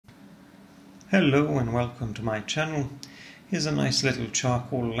Hello and welcome to my channel. Here's a nice little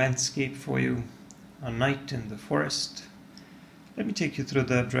charcoal landscape for you, a night in the forest. Let me take you through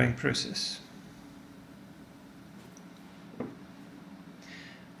the drawing process.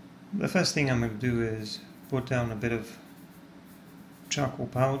 The first thing I'm going to do is put down a bit of charcoal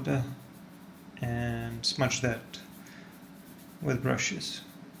powder and smudge that with brushes.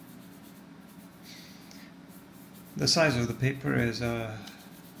 The size of the paper is a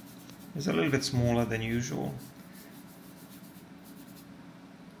little bit smaller than usual,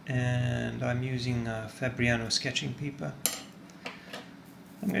 and I'm using a Fabriano sketching paper.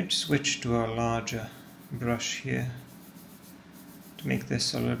 I'm going to switch to a larger brush here to make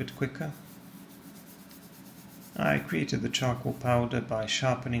this a little bit quicker. I created the charcoal powder by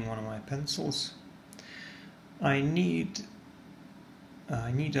sharpening one of my pencils. I need a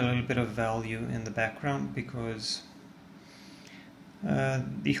little bit of value in the background because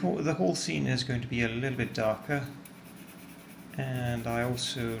the whole scene is going to be a little bit darker, and I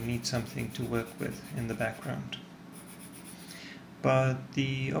also need something to work with in the background. But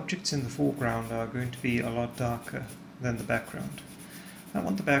the objects in the foreground are going to be a lot darker than the background. I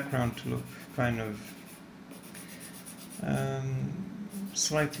want the background to look kind of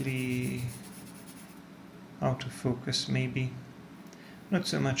slightly out of focus, maybe. Not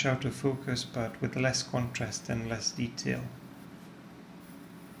so much out of focus, but with less contrast and less detail.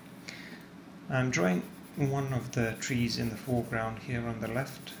 I'm drawing one of the trees in the foreground here on the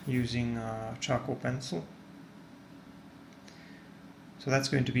left using a charcoal pencil. So that's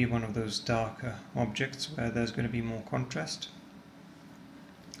going to be one of those darker objects where there's going to be more contrast.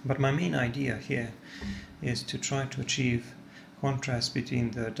 But my main idea here is to try to achieve contrast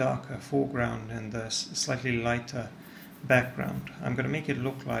between the darker foreground and the slightly lighter background. I'm going to make it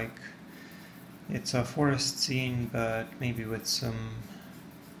look like it's a forest scene, but maybe with some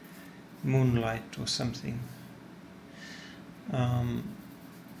moonlight or something. I'm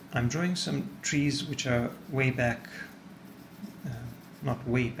drawing some trees which are way back, not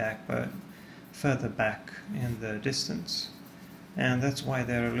way back, but further back in the distance, and that's why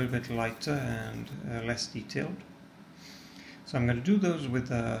they're a little bit lighter and less detailed. So I'm going to do those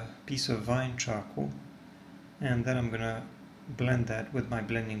with a piece of vine charcoal, and then I'm going to blend that with my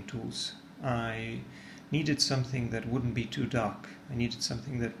blending tools. I needed something that wouldn't be too dark. I needed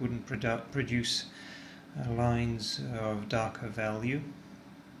something that wouldn't produce lines of darker value,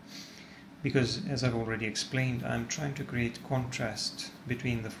 because, as I've already explained, I'm trying to create contrast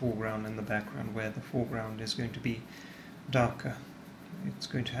between the foreground and the background, where the foreground is going to be darker. It's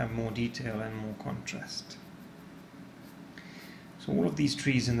going to have more detail and more contrast. So all of these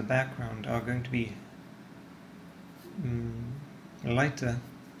trees in the background are going to be lighter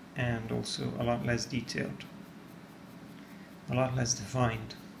and also a lot less detailed, a lot less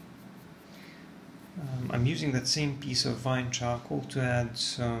defined. I'm using that same piece of vine charcoal to add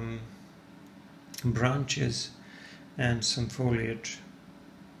some branches and some foliage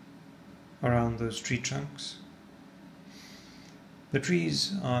around those tree trunks. The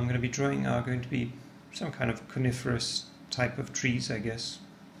trees I'm going to be drawing are going to be some kind of coniferous type of trees, I guess.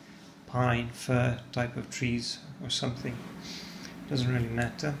 Pine, fir type of trees or something. Doesn't really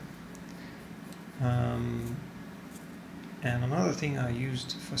matter. And another thing I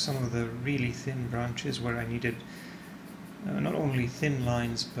used for some of the really thin branches where I needed not only thin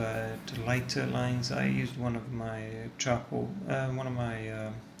lines but lighter lines, I used one of my charcoal, one of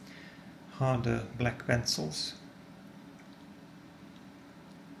my harder black pencils,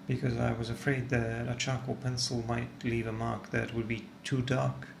 because I was afraid that a charcoal pencil might leave a mark that would be too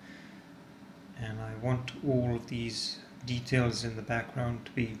dark, and I want all of these details in the background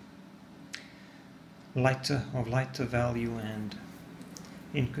to be lighter, of lighter value and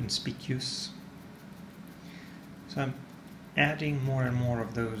inconspicuous. So I'm adding more and more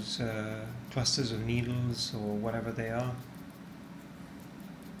of those clusters of needles or whatever they are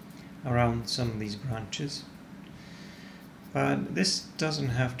around some of these branches. But this doesn't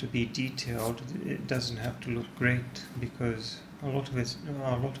have to be detailed, it doesn't have to look great, because a lot of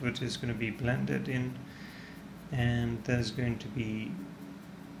it is going to be blended in, and there's going to be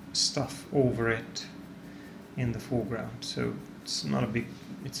stuff over it in the foreground, so it's not a big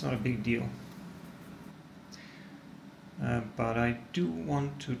deal. But I do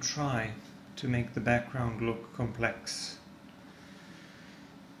want to try to make the background look complex.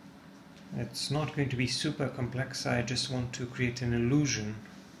 It's not going to be super complex. I just want to create an illusion,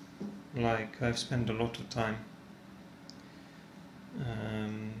 like I've spent a lot of time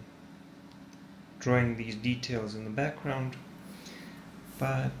drawing these details in the background.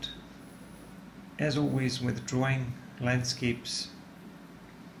 But as always with drawing landscapes,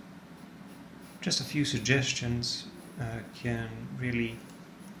 just a few suggestions can really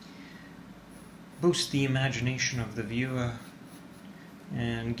boost the imagination of the viewer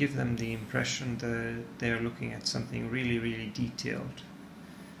and give them the impression that they're looking at something really, really detailed,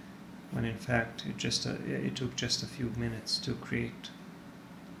 when in fact it took just a few minutes to create.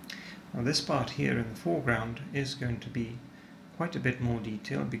 Now this part here in the foreground is going to be quite a bit more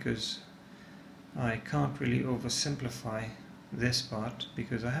detailed, because I can't really oversimplify this part,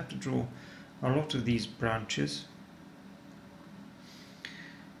 because I have to draw a lot of these branches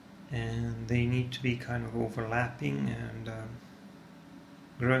and they need to be kind of overlapping and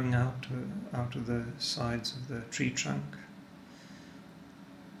growing out of the sides of the tree trunk.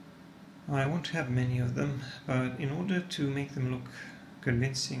 I won't have many of them, but in order to make them look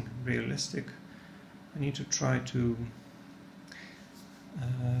convincing, realistic, I need to try to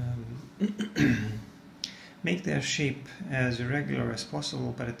make their shape as irregular as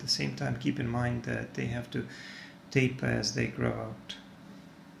possible, but at the same time keep in mind that they have to taper as they grow out.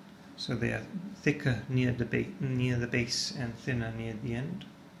 So they are thicker near the base and thinner near the end.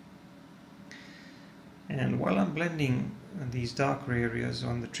 And while I'm blending these darker areas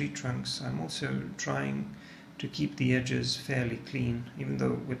on the tree trunks, I'm also trying to keep the edges fairly clean, even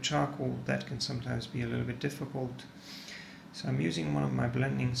though with charcoal that can sometimes be a little bit difficult. So I'm using one of my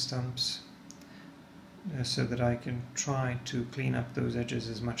blending stumps so that I can try to clean up those edges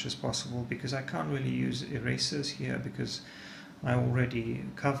as much as possible, because I can't really use erasers here because I already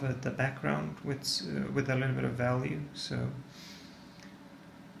covered the background with a little bit of value. So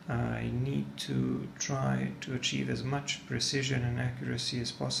I need to try to achieve as much precision and accuracy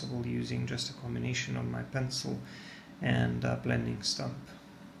as possible using just a combination of my pencil and a blending stump.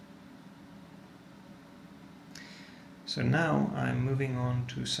 So now I'm moving on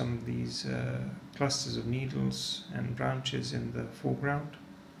to some of these clusters of needles and branches in the foreground.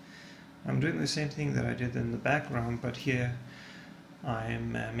 I'm doing the same thing that I did in the background, but here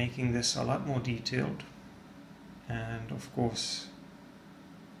I'm making this a lot more detailed and of course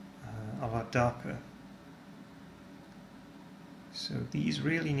a lot darker. So these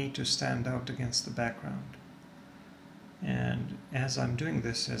really need to stand out against the background. And as I'm doing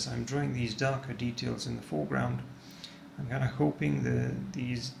this, as I'm drawing these darker details in the foreground, I'm kind of hoping that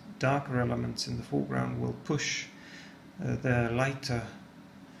these darker elements in the foreground will push the lighter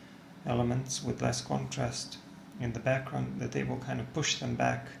elements with less contrast in the background, that they will kind of push them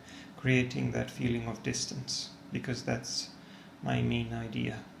back, creating that feeling of distance, because that's my main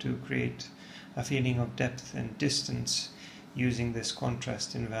idea, to create a feeling of depth and distance using this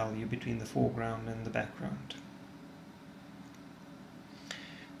contrast in value between the foreground and the background.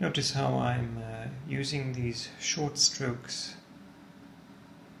 Notice how I'm using these short strokes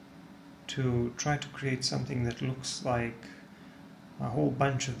to try to create something that looks like a whole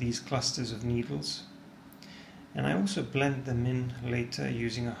bunch of these clusters of needles. And I also blend them in later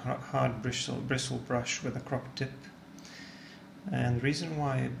using a hard bristle brush with a crop tip. And the reason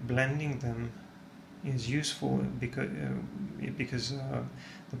why blending them is useful because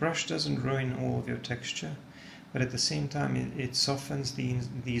the brush doesn't ruin all of your texture, but at the same time it softens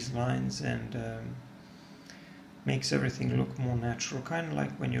these lines and makes everything look more natural, kind of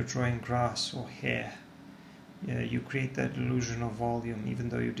like when you're drawing grass or hair. You create that illusion of volume even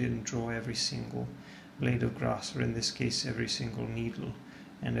though you didn't draw every single blade of grass, or in this case every single needle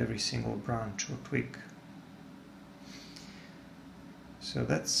and every single branch or twig. So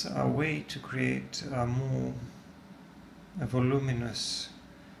that's a way to create a more voluminous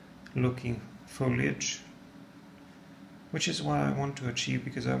looking foliage, which is what I want to achieve,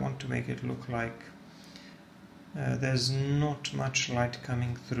 because I want to make it look like there's not much light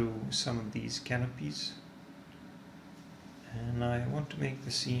coming through some of these canopies, and I want to make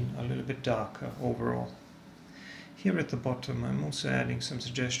the scene a little bit darker overall. Here at the bottom I'm also adding some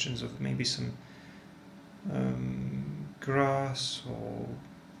suggestions of maybe some grass or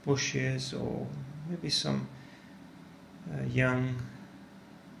bushes, or maybe some young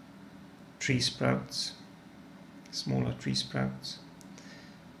tree sprouts, smaller tree sprouts.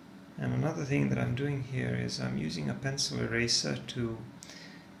 And another thing that I'm doing here is I'm using a pencil eraser to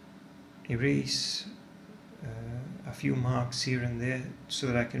erase a few marks here and there, so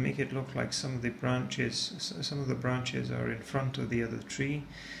that I can make it look like some of the branches are in front of the other tree,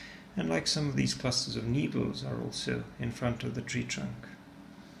 and like some of these clusters of needles are also in front of the tree trunk.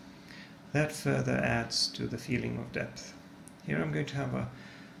 That further adds to the feeling of depth. Here I'm going to have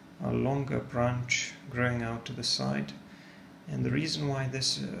a longer branch growing out to the side, and the reason why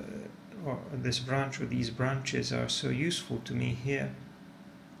this branch or these branches are so useful to me here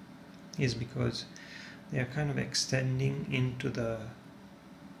is because they are kind of extending into the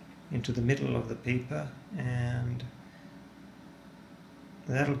into the middle of the paper, and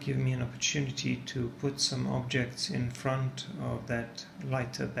that'll give me an opportunity to put some objects in front of that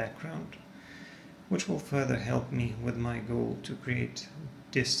lighter background, which will further help me with my goal to create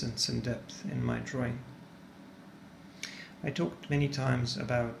distance and depth in my drawing. I talked many times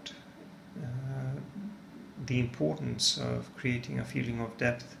about the importance of creating a feeling of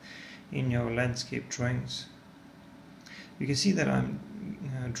depth in your landscape drawings. You can see that I'm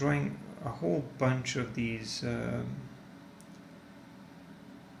drawing a whole bunch of these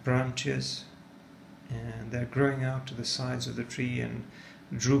branches, and they're growing out to the sides of the tree and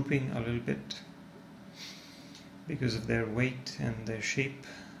drooping a little bit because of their weight and their shape,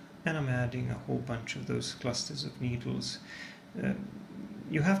 and I'm adding a whole bunch of those clusters of needles.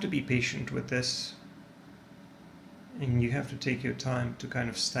 You have to be patient with this, and you have to take your time to kind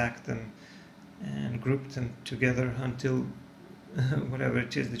of stack them and group them together until whatever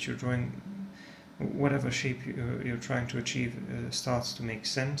it is that you're drawing, whatever shape you're trying to achieve, starts to make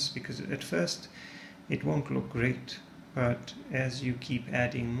sense, because at first it won't look great, but as you keep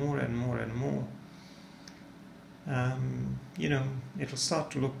adding more and more and more, you know, it'll start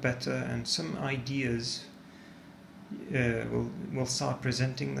to look better, and some ideas will start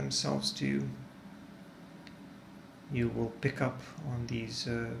presenting themselves to you. You will pick up on these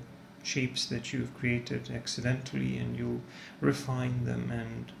shapes that you've created accidentally, and you'll refine them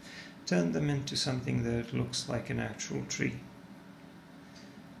and turn them into something that looks like an actual tree.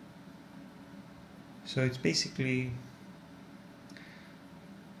 So it's basically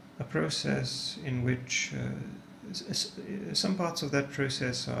a process in which some parts of that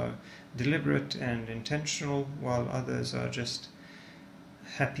process are deliberate and intentional, while others are just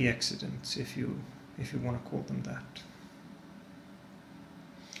happy accidents, if you want to call them that.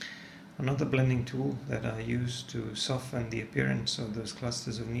 Another blending tool that I use to soften the appearance of those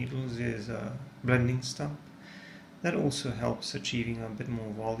clusters of needles is a blending stump. That also helps achieving a bit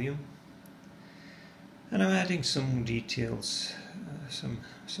more volume. And I'm adding some details,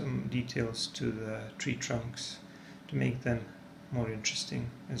 some details to the tree trunks to make them more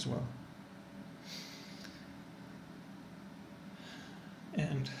interesting as well.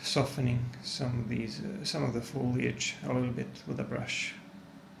 And softening some of the foliage a little bit with a brush.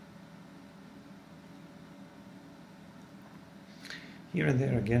 Here and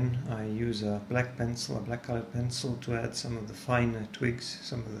there again I use a black pencil, a black colored pencil, to add some of the finer twigs,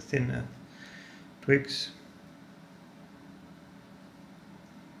 some of the thinner twigs.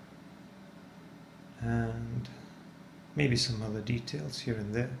 And maybe some other details here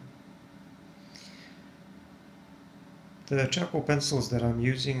and there. The charcoal pencils that I'm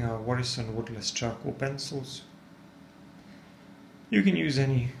using are Warrison woodless charcoal pencils. You can use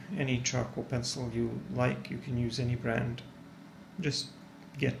any charcoal pencil you like, you can use any brand. Just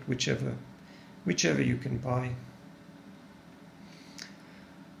get whichever you can buy.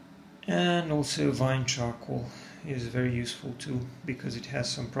 And also vine charcoal is very useful too, because it has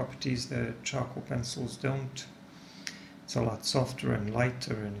some properties that charcoal pencils don't. It's a lot softer and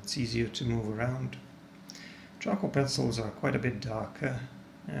lighter, and it's easier to move around. Charcoal pencils are quite a bit darker,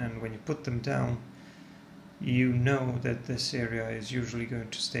 and when you put them down, you know that this area is usually going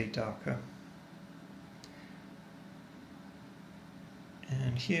to stay darker.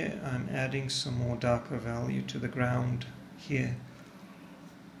 And here I'm adding some more darker value to the ground here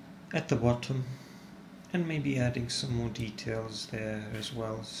at the bottom, and maybe adding some more details there as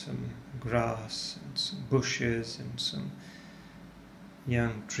well, some grass and some bushes and some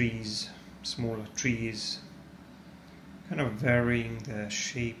young trees, smaller trees, kind of varying their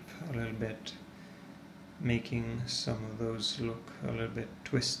shape a little bit, making some of those look a little bit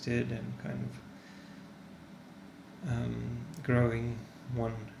twisted and kind of growing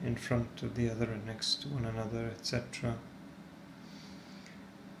one in front of the other and next to one another, etc.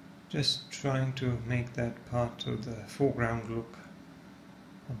 Just trying to make that part of the foreground look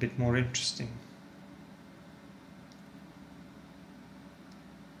a bit more interesting.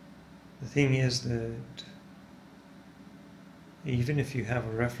 The thing is that even if you have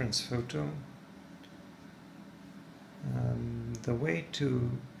a reference photo, the way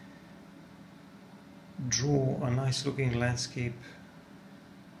to draw a nice looking landscape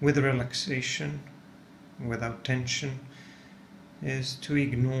with relaxation, without tension, is to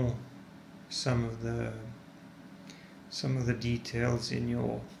ignore some of the details in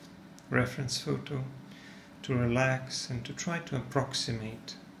your reference photo, to relax and to try to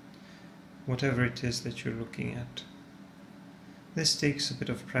approximate whatever it is that you're looking at. This takes a bit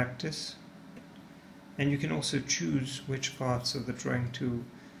of practice, and you can also choose which parts of the drawing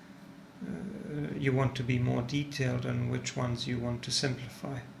you want to be more detailed and which ones you want to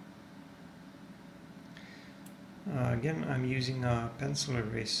simplify. Again, I'm using a pencil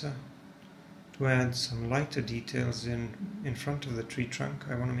eraser to add some lighter details in front of the tree trunk.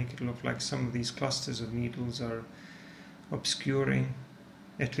 I want to make it look like some of these clusters of needles are obscuring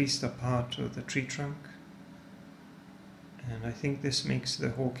at least a part of the tree trunk. And I think this makes the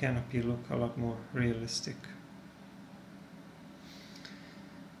whole canopy look a lot more realistic.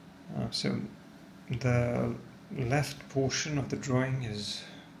 So the left portion of the drawing is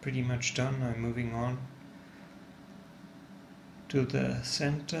pretty much done. I'm moving on to the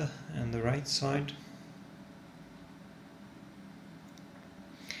center and the right side.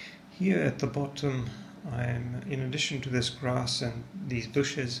 Here at the bottom, in addition to this grass and these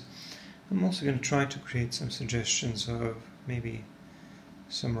bushes, I'm also going to try to create some suggestions of maybe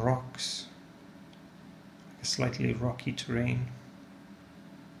some rocks, a slightly rocky terrain.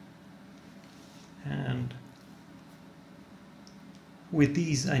 And with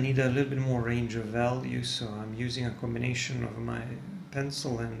these I need a little bit more range of value, so I'm using a combination of my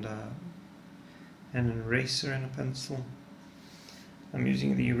pencil and an eraser and a pencil. I'm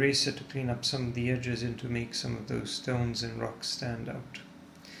using the eraser to clean up some of the edges and to make some of those stones and rocks stand out.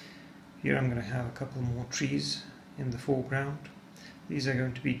 Here I'm going to have a couple more trees in the foreground. These are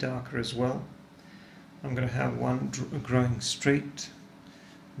going to be darker as well. I'm going to have one growing straight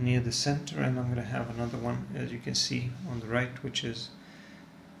near the center, and I'm going to have another one, as you can see, on the right, which is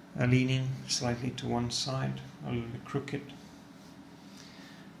leaning slightly to one side, a little bit crooked.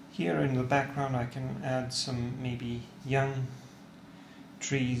 Here in the background I can add some maybe young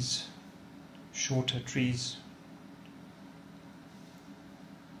trees, shorter trees,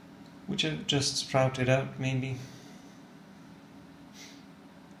 which have just sprouted out, maybe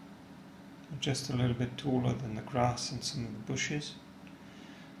just a little bit taller than the grass and some of the bushes.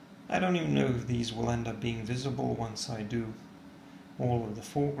 I don't even know if these will end up being visible once I do all of the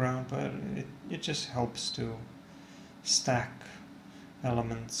foreground, but it just helps to stack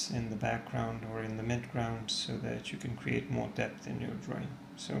elements in the background or in the midground so that you can create more depth in your drawing.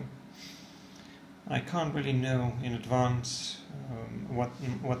 So I can't really know in advance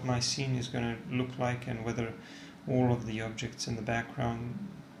what my scene is going to look like and whether all of the objects in the background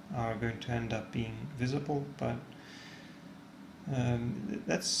are going to end up being visible, but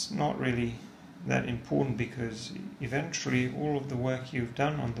that's not really that important, because eventually all of the work you've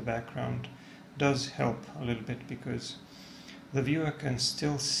done on the background does help a little bit, because the viewer can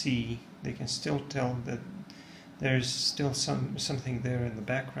still see, they can still tell that there's still something there in the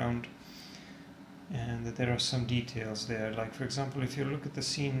background and that there are some details there. Like, for example, if you look at the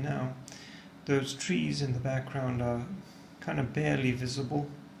scene now, those trees in the background are kind of barely visible,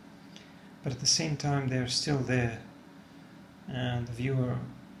 but at the same time they're still there, and the viewer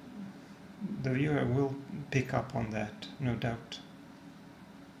will pick up on that, no doubt.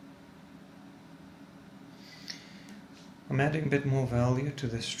 I'm adding a bit more value to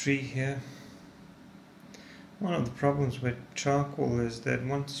this tree here. One of the problems with charcoal is that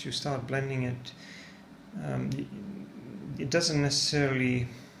once you start blending it, it doesn't necessarily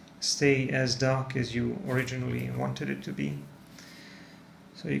stay as dark as you originally wanted it to be.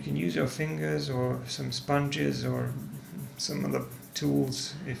 So you can use your fingers or some sponges or some other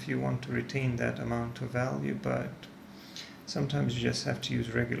tools if you want to retain that amount of value, but sometimes you just have to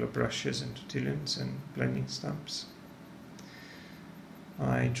use regular brushes and tortillons and blending stumps.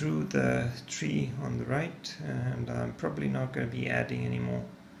 I drew the tree on the right, and I'm probably not going to be adding any more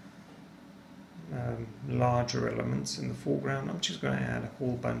larger elements in the foreground. I'm just going to add a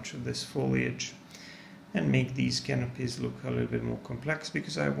whole bunch of this foliage and make these canopies look a little bit more complex,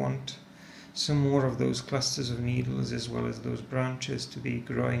 because I want some more of those clusters of needles as well as those branches to be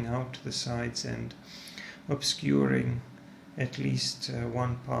growing out to the sides and obscuring at least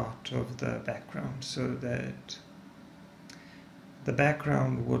one part of the background, so that the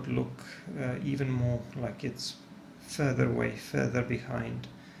background would look even more like it's further away, further behind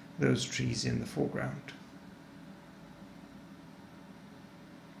those trees in the foreground.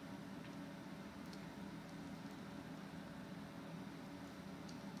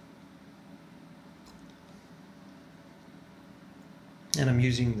 And I'm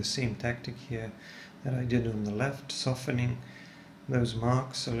using the same tactic here that I did on the left, softening those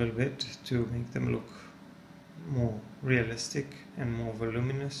marks a little bit to make them look more realistic and more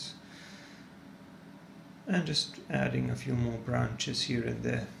voluminous, and just adding a few more branches here and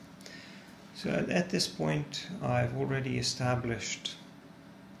there. So at this point I've already established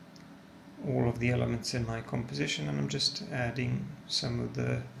all of the elements in my composition, and I'm just adding some of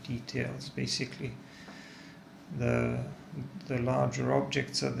the details. Basically the larger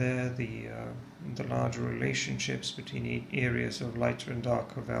objects are there, the larger relationships between areas of lighter and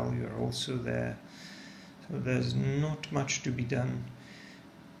darker value are also there. So there's not much to be done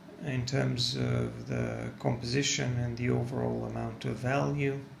in terms of the composition and the overall amount of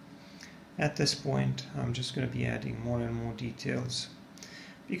value. At this point, I'm just going to be adding more and more details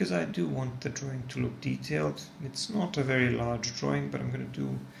because I do want the drawing to look detailed. It's not a very large drawing, but I'm going to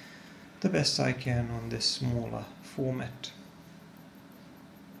do the best I can on this smaller format.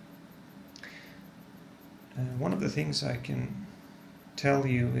 One of the things I can tell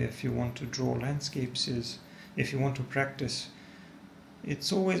you if you want to draw landscapes is, if you want to practice,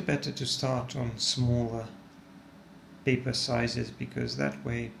 it's always better to start on smaller paper sizes, because that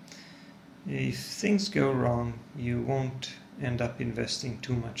way, if things go wrong, you won't end up investing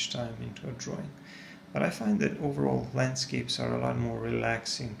too much time into a drawing. But I find that overall landscapes are a lot more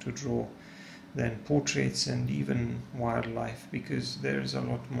relaxing to draw than portraits and even wildlife, because there's a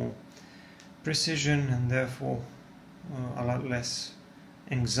lot more precision and therefore a lot less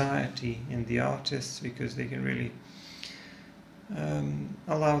anxiety in the artists, because they can really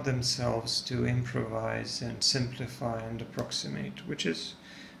allow themselves to improvise and simplify and approximate, which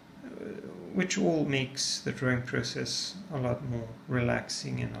all makes the drawing process a lot more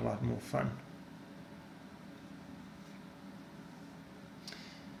relaxing and a lot more fun.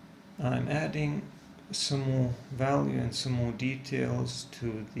 I'm adding some more value and some more details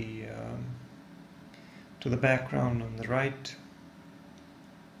to the background on the right,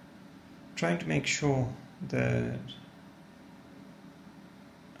 trying to make sure that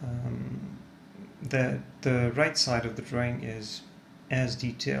the right side of the drawing is as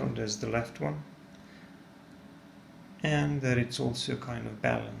detailed as the left one, and that it's also kind of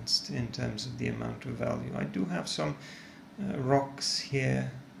balanced in terms of the amount of value. I do have some rocks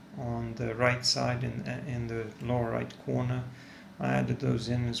here on the right side in the lower right corner. I added those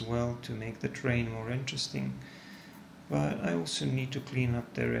in as well to make the terrain more interesting, but I also need to clean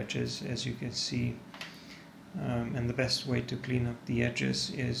up their edges, as you can see. And the best way to clean up the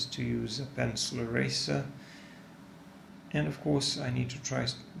edges is to use a pencil eraser. And of course I need to try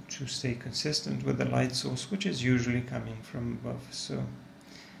to stay consistent with the light source, which is usually coming from above. So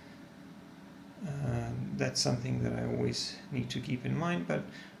that's something that I always need to keep in mind. But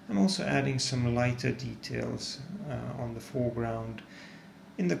I'm also adding some lighter details on the foreground,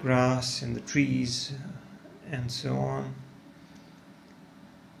 in the grass, in the trees, and so on.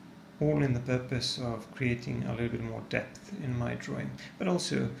 All in the purpose of creating a little bit more depth in my drawing, but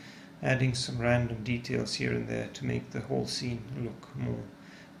also adding some random details here and there to make the whole scene look more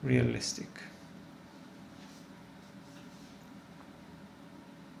realistic.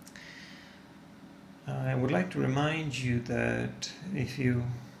 I would like to remind you that if you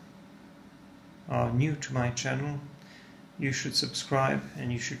are new to my channel, you should subscribe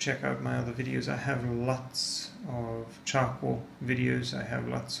and you should check out my other videos. I have lots of charcoal videos. I have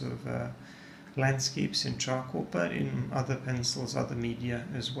lots of landscapes in charcoal, but in other pencils, other media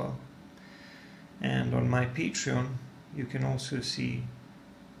as well. And on my Patreon, you can also see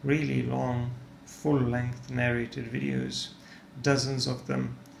really long, full-length narrated videos, dozens of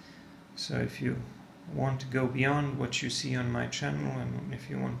them. So if you want to go beyond what you see on my channel, and if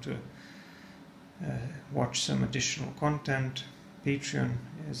you want to watch some additional content, Patreon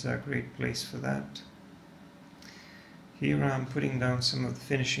is a great place for that. Here I'm putting down some of the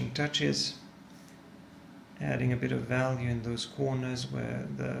finishing touches, adding a bit of value in those corners where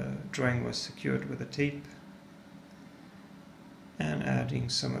the drawing was secured with a tape, and adding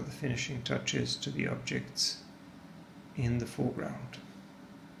some of the finishing touches to the objects in the foreground.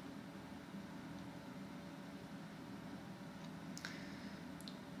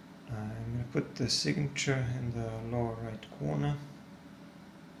 I'm going to put the signature in the lower right corner.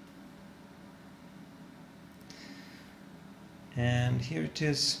 And here it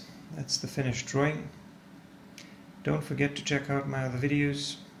is. That's the finished drawing. Don't forget to check out my other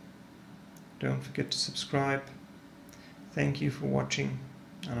videos. Don't forget to subscribe. Thank you for watching,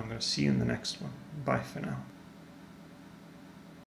 and I'm going to see you in the next one. Bye for now.